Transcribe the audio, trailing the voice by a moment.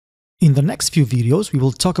In the next few videos, we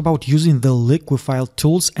will talk about using the liquifile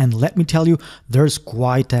tools, and let me tell you, there's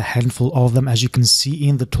quite a handful of them as you can see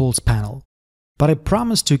in the tools panel. But I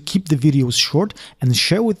promise to keep the videos short and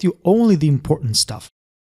share with you only the important stuff.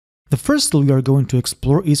 The first tool we are going to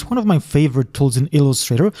explore is one of my favorite tools in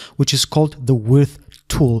Illustrator, which is called the Width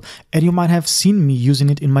tool, and you might have seen me using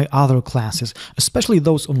it in my other classes, especially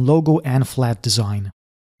those on logo and flat design.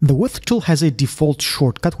 The Width tool has a default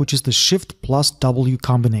shortcut, which is the Shift plus W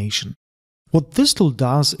combination. What this tool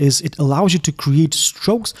does is it allows you to create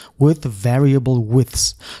strokes with variable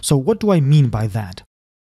widths. So what do I mean by that?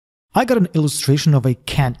 I got an illustration of a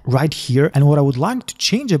cat right here, and what I would like to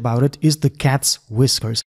change about it is the cat's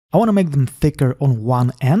whiskers. I want to make them thicker on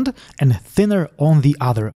one end and thinner on the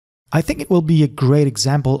other. I think it will be a great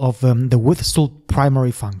example of the Width tool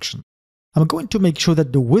primary function. I'm going to make sure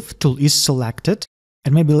that the Width tool is selected,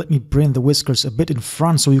 and maybe let me bring the whiskers a bit in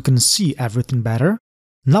front so you can see everything better.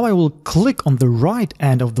 Now I will click on the right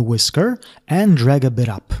end of the whisker and drag a bit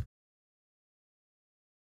up.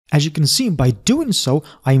 As you can see, by doing so,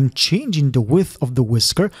 I am changing the width of the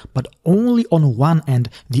whisker, but only on one end.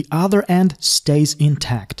 The other end stays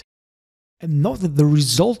intact. And note that the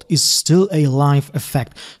result is still a live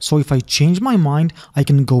effect. So if I change my mind, I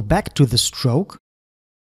can go back to the stroke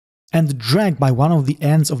and drag by one of the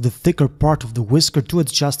ends of the thicker part of the whisker to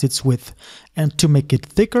adjust its width and to make it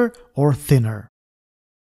thicker or thinner.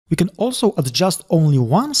 We can also adjust only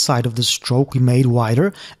one side of the stroke we made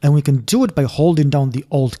wider, and we can do it by holding down the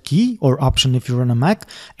Alt key, or Option if you're on a Mac,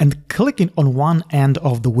 and clicking on one end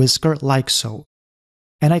of the whisker like so.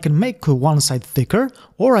 And I can make one side thicker,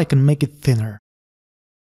 or I can make it thinner.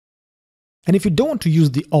 And if you don't want to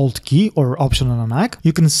use the Alt key or Option on a Mac,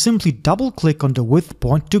 you can simply double-click on the width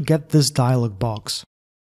point to get this dialog box.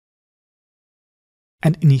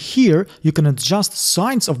 And in here, you can adjust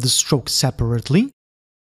sides of the stroke separately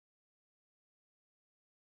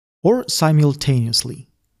or simultaneously.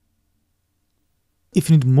 If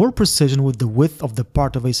you need more precision with the width of the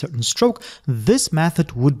part of a certain stroke, this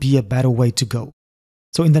method would be a better way to go.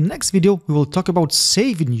 So in the next video, we will talk about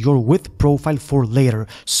saving your width profile for later,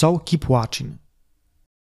 so keep watching.